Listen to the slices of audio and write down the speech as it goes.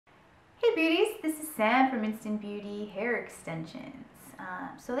Hey beauties, this is Sam from Instant Beauty Hair Extensions.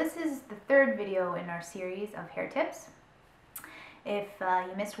 So this is the third video in our series of hair tips. If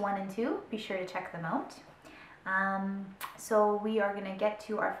you missed 1 and 2, be sure to check them out. So we are going to get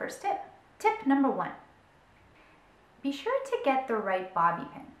to our first tip. Tip number 1. Be sure to get the right bobby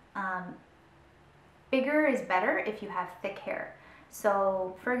pin. Bigger is better if you have thick hair.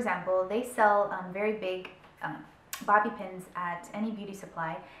 So for example, they sell very big bobby pins at any beauty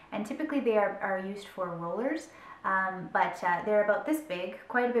supply, and typically they are used for rollers, but they're about this big,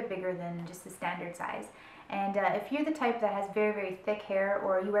 quite a bit bigger than just the standard size. And if you're the type that has very, very thick hair,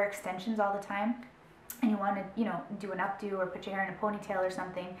 or you wear extensions all the time, and you want to, do an updo or put your hair in a ponytail or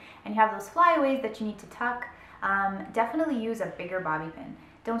something, and you have those flyaways that you need to tuck, definitely use a bigger bobby pin.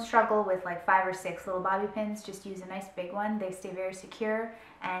 Don't struggle with like 5 or 6 little bobby pins, just use a nice big one. They stay very secure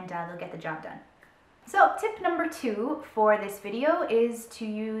and they'll get the job done. So tip number 2 for this video is to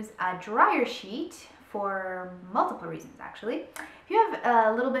use a dryer sheet for multiple reasons actually. If you have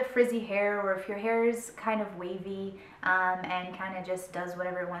a little bit frizzy hair, or if your hair is kind of wavy and kind of just does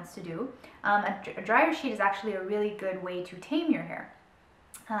whatever it wants to do, a dryer sheet is actually a really good way to tame your hair.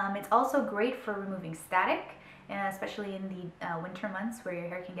 It's also great for removing static, especially in the winter months where your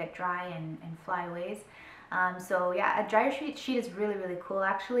hair can get dry and flyaways. So yeah, a dryer sheet is really, really cool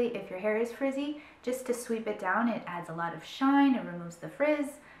actually. If your hair is frizzy, just to sweep it down, it adds a lot of shine, it removes the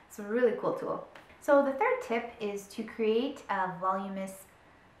frizz. It's a really cool tool. So the third tip is to create a voluminous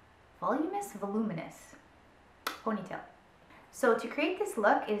ponytail. So to create this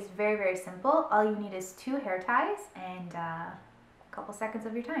look is very, very simple. All you need is 2 hair ties and a couple seconds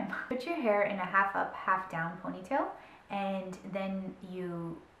of your time. Put your hair in a half up, half down ponytail, and then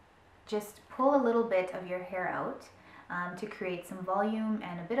you just pull a little bit of your hair out to create some volume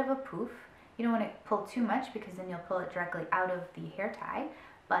and a bit of a poof. You don't want to pull too much because then you'll pull it directly out of the hair tie,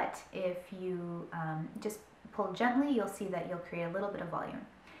 but if you just pull gently, you'll see that you'll create a little bit of volume.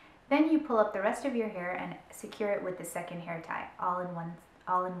 Then you pull up the rest of your hair and secure it with the second hair tie, all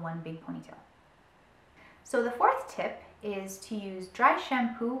in one big ponytail. So the fourth tip is to use dry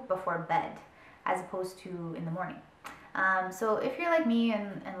shampoo before bed as opposed to in the morning. So if you're like me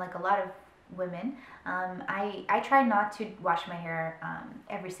and like a lot of women, I try not to wash my hair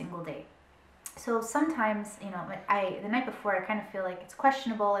every single day. So sometimes, the night before I kind of feel like it's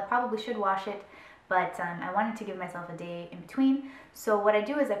questionable, I probably should wash it, but I wanted to give myself a day in between. So what I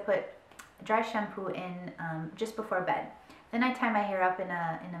do is I put dry shampoo in just before bed. Then I tie my hair up in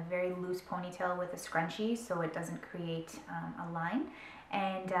a very loose ponytail with a scrunchie so it doesn't create a line.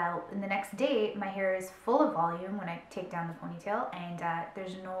 And the next day, my hair is full of volume when I take down the ponytail, and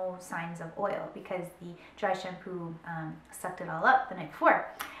there's no signs of oil because the dry shampoo sucked it all up the night before.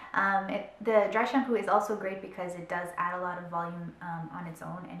 The dry shampoo is also great because it does add a lot of volume on its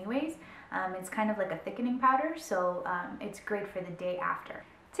own anyways. It's kind of like a thickening powder, so it's great for the day after.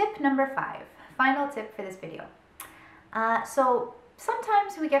 Tip number 5, final tip for this video. So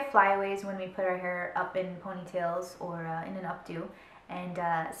sometimes we get flyaways when we put our hair up in ponytails or in an updo. And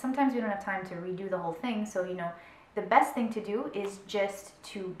sometimes we don't have time to redo the whole thing, so the best thing to do is just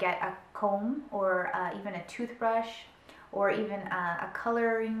to get a comb or even a toothbrush or even a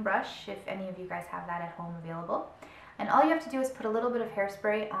coloring brush if any of you guys have that at home available. And all you have to do is put a little bit of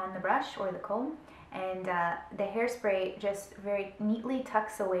hairspray on the brush or the comb, and the hairspray just very neatly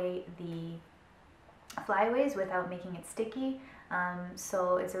tucks away the flyaways without making it sticky.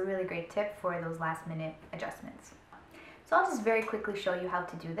 So it's a really great tip for those last minute adjustments. So I'll just very quickly show you how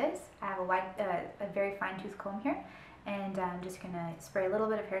to do this. I have a very fine tooth comb here, and I'm just going to spray a little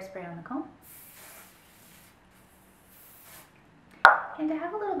bit of hairspray on the comb. And I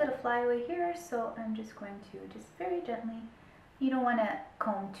have a little bit of flyaway here, so I'm just going to just very gently. You don't want to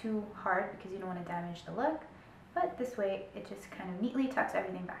comb too hard because you don't want to damage the look, but this way it just kind of neatly tucks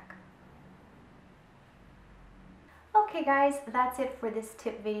everything back. Okay guys, that's it for this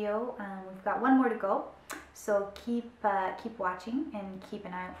tip video. We've got one more to go. So keep watching and keep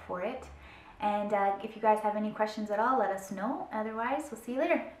an eye out for it. And if you guys have any questions at all, let us know. Otherwise, we'll see you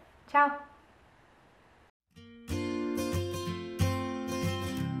later. Ciao!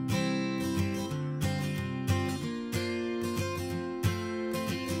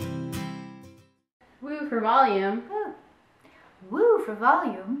 Woo for volume. Woo, woo for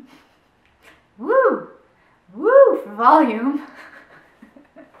volume. Woo! Woo for volume.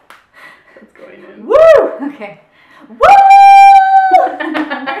 That's going in. Woo! Okay. Woo!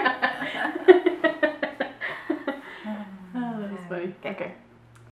 Oh, that's funny. Okay.